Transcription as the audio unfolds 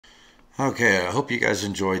Okay, I hope you guys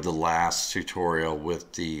enjoyed the last tutorial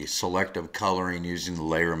with the selective coloring using the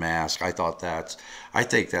layer mask. I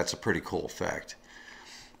think that's a pretty cool effect.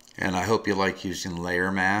 And I hope you like using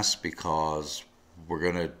layer mask because we're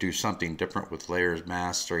going to do something different with layers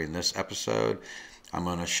mask during this episode. I'm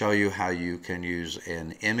going to show you how you can use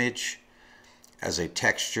an image as a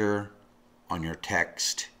texture on your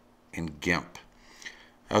text in GIMP.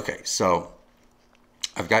 Okay, so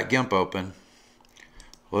I've got GIMP open.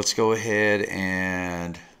 Let's go ahead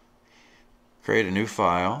and create a new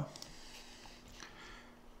file,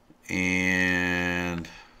 and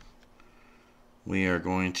we are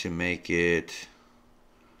going to make it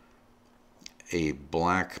a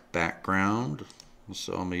black background.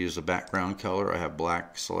 So I'm going to use the background color. I have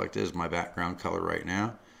black selected as my background color right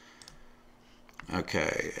now.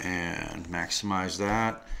 Okay, and maximize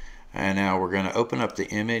that. And now we're going to open up the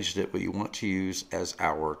image that we want to use as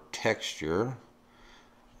our texture.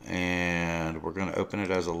 And we're going to open it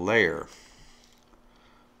as a layer.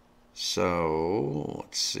 So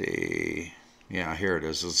let's see. Yeah, here it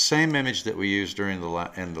is. It's the same image that we used during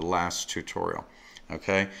in the last tutorial.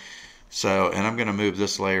 Okay. So, and I'm going to move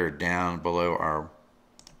this layer down below our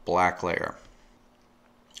black layer.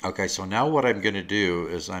 Okay. So now what I'm going to do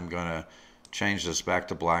is I'm going to change this back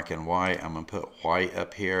to black and white. I'm going to put white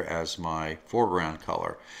up here as my foreground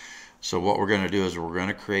color. So what we're going to do is we're going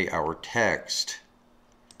to create our text.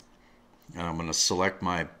 And I'm going to select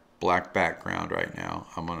my black background right now.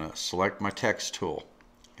 I'm going to select my text tool.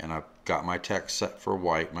 And I've got my text set for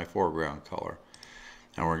white, my foreground color.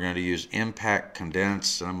 And we're going to use impact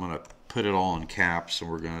condense. And I'm going to put it all in caps. And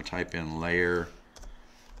we're going to type in layer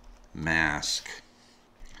mask.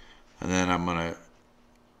 And then I'm going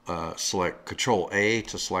to select Control A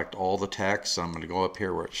to select all the text. I'm going to go up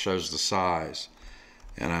here where it shows the size.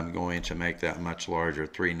 And I'm going to make that much larger,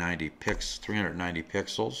 390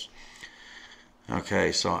 pixels.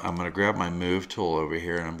 Okay, so I'm going to grab my move tool over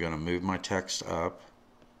here and I'm going to move my text up.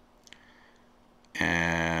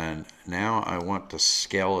 And now I want to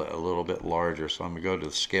scale it a little bit larger, so I'm going to go to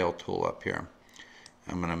the scale tool up here.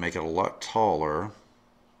 I'm going to make it a lot taller.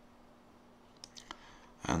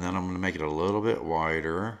 And then I'm going to make it a little bit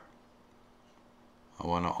wider. I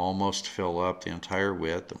want to almost fill up the entire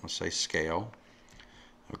width. I'm going to say scale.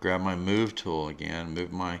 I'll grab my move tool again,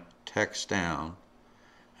 move my text down.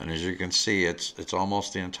 And as you can see, it's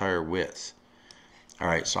almost the entire width. All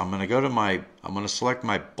right, so I'm going to select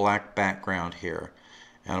my black background here,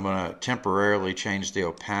 and I'm going to temporarily change the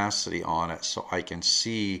opacity on it so I can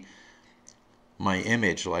see my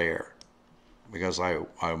image layer, because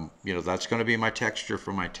that's going to be my texture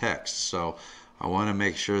for my text. So I want to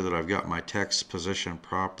make sure that I've got my text positioned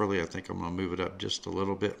properly. I think I'm going to move it up just a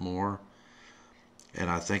little bit more, and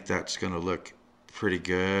I think that's going to look pretty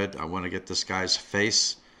good. I want to get this guy's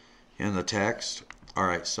face in the text. All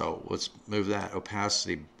right, so let's move that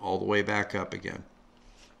opacity all the way back up again.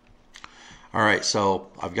 All right, so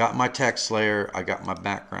I've got my text layer, I got my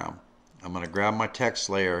background. I'm going to grab my text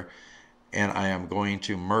layer and I am going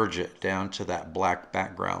to merge it down to that black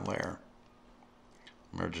background layer.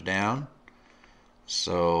 Merge it down.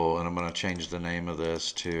 So, and I'm going to change the name of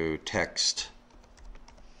this to text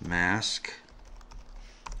mask.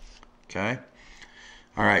 Okay.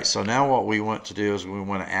 All right, so now what we want to do is we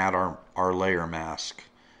want to add our layer mask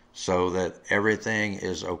so that everything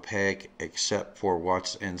is opaque except for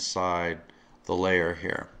what's inside the layer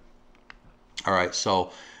here. All right,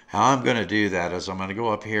 so how I'm going to do that is I'm going to go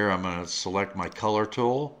up here, I'm going to select my color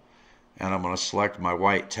tool, and I'm going to select my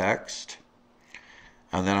white text,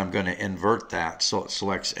 and then I'm going to invert that so it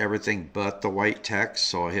selects everything but the white text.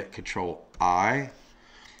 So I hit Control I,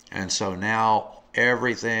 and so now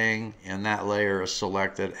everything in that layer is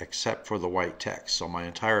selected except for the white text. So my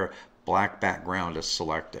entire black background is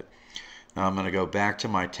selected. Now I'm going to go back to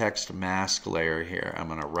my text mask layer here. I'm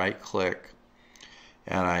going to right click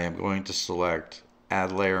and I am going to select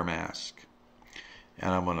add layer mask.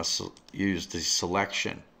 And I'm going to use the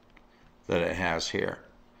selection that it has here.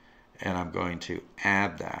 And I'm going to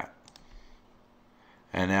add that.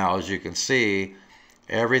 And now as you can see,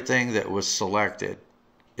 everything that was selected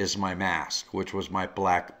is my mask, which was my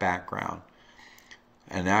black background.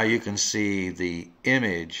 And now you can see the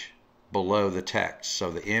image below the text. So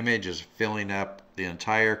the image is filling up the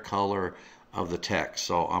entire color of the text.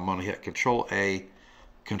 So I'm going to hit Shift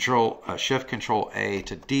Control A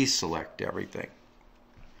to deselect everything.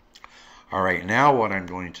 All right, now what I'm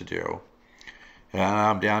going to do, and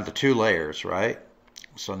I'm down to 2 layers, right?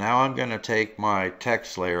 So now I'm going to take my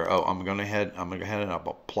text layer. Oh, I'm going to head and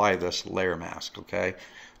apply this layer mask. Okay,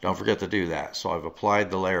 don't forget to do that. So I've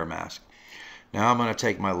applied the layer mask. Now I'm going to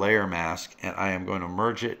take my layer mask and I am going to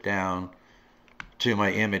merge it down to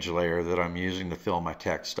my image layer that I'm using to fill my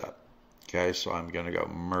text up. Okay, so I'm going to go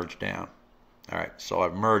merge down. All right, so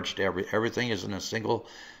I've merged everything is in a single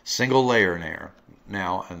layer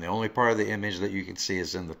now, and the only part of the image that you can see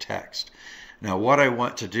is in the text. Now what I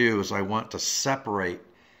want to do is I want to separate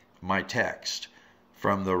my text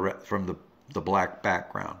from the black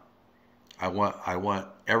background. I want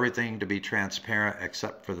everything to be transparent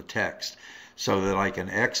except for the text, so that I can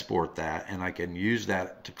export that and I can use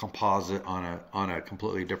that to composite on a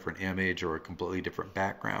completely different image or a completely different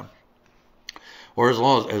background. Or as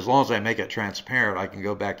long as I make it transparent, I can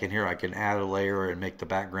go back in here, I can add a layer and make the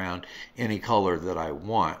background any color that I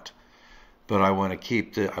want. But I want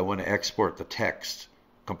to export the text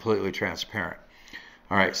completely transparent.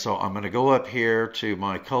 All right, so I'm going to go up here to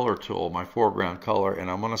my color tool, my foreground color,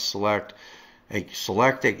 and I'm going to select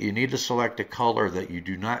you need to select a color that you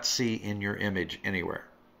do not see in your image anywhere.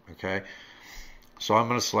 Okay, so I'm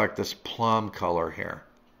going to select this plum color here.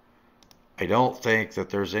 I don't think that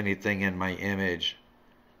there's anything in my image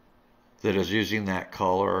that is using that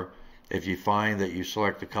color. If you find that you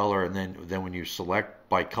select the color and then when you select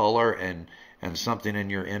by color and something in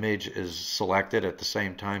your image is selected at the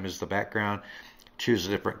same time as the background, choose a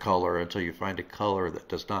different color until you find a color that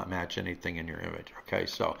does not match anything in your image. Okay,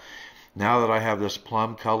 so now that I have this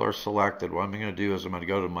plum color selected, what I'm going to do is I'm going to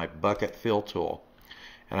go to my bucket fill tool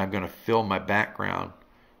and I'm going to fill my background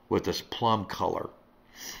with this plum color.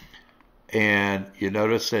 And you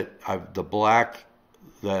notice that the black,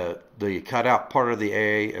 the cutout part of the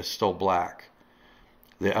A is still black.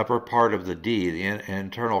 The upper part of the D, the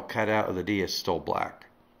internal cutout of the D is still black.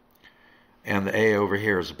 And the A over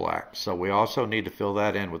here is black. So we also need to fill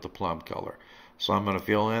that in with the plum color. So I'm going to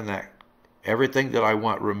fill in that everything that I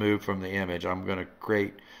want removed from the image. I'm going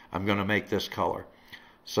to make this color.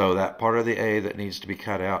 So that part of the A that needs to be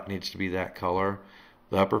cut out needs to be that color.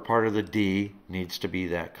 The upper part of the D needs to be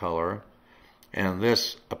that color. And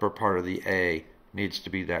this upper part of the A needs to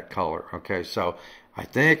be that color. Okay, so I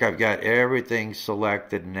think I've got everything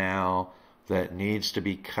selected now that needs to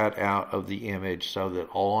be cut out of the image, so that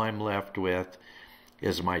all I'm left with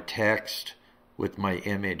is my text with my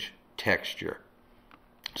image texture.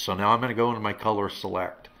 So now I'm going to go into my color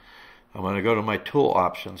select. I'm going to go to my tool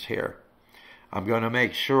options here. I'm going to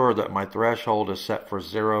make sure that my threshold is set for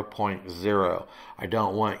 0.0. I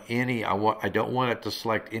don't want it to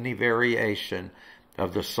select any variation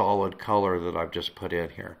of the solid color that I've just put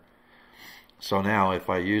in here. So now if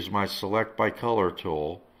I use my select by color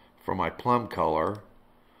tool for my plum color,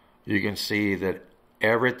 you can see that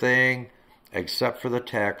everything except for the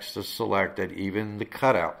text is selected, even the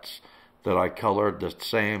cutouts that I colored the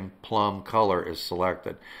same plum color is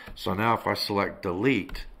selected. So now if I select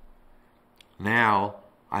delete, now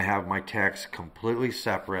I have my text completely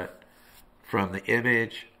separate from the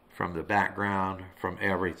image, from the background, from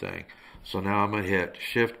everything. So now I'm going to hit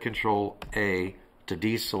Shift Control A to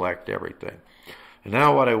deselect everything. And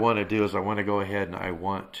now what I want to do is I want to go ahead and I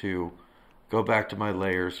want to go back to my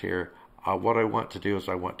layers here. What I want to do is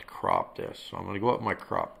I want to crop this. So I'm going to go up my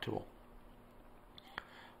crop tool.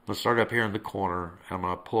 I'm going to start up here in the corner and I'm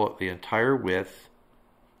going to pull up the entire width.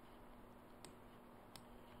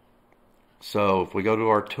 So if we go to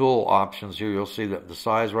our tool options here, you'll see that the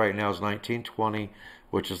size right now is 1920,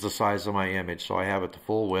 which is the size of my image. So I have it to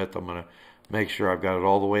full width. I'm going to make sure I've got it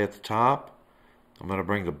all the way at the top. I'm going to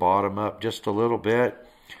bring the bottom up just a little bit.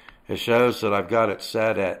 It shows that I've got it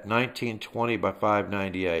set at 1920 by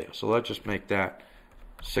 598. So let's just make that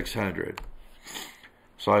 600.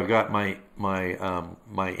 So I've got my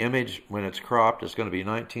image when it's cropped is going to be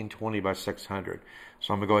 1920 by 600.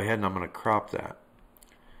 So I'm going to go ahead and I'm going to crop that.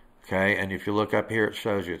 Okay, and if you look up here, it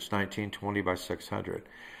shows you it's 1920 by 600.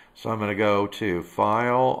 So I'm going to go to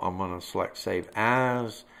File, I'm going to select Save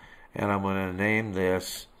As, and I'm going to name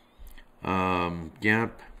this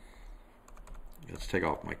GIMP. Let's take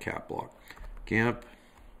off my cap block. GIMP.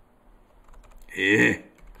 If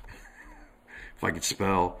I could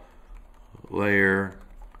spell. Layer.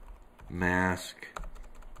 Mask.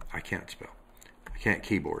 I can't spell. I can't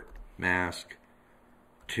keyboard. Mask.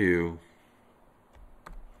 To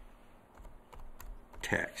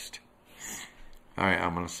text. Alright,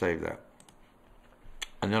 I'm going to save that.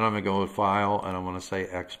 And then I'm going to go to File and I'm going to say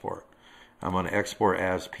Export. I'm going to export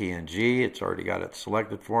as PNG. It's already got it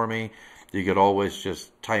selected for me. You could always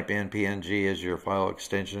just type in PNG as your file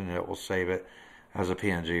extension and it will save it as a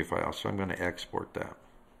PNG file. So I'm going to export that.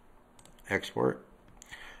 Export.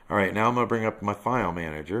 Alright, now I'm going to bring up my file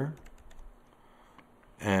manager.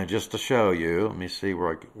 And just to show you, let me see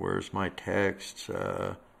where's my text.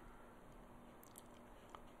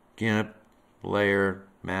 GIMP layer,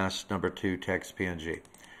 mask number 2, text PNG.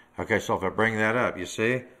 Okay, so if I bring that up, you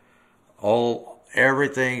see,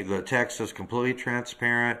 everything, the text is completely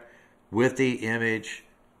transparent with the image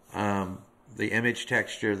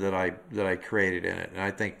texture that I created in it, and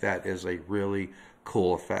I think that is a really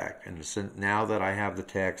cool effect. And so now that I have the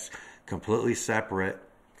text completely separate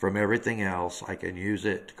from everything else, I can use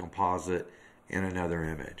it to composite in another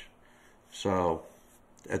image. So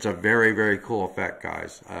it's a very, very cool effect,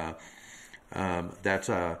 guys. That's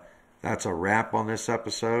a wrap on this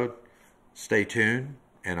episode. Stay tuned,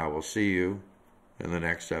 and I will see you in the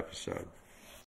next episode.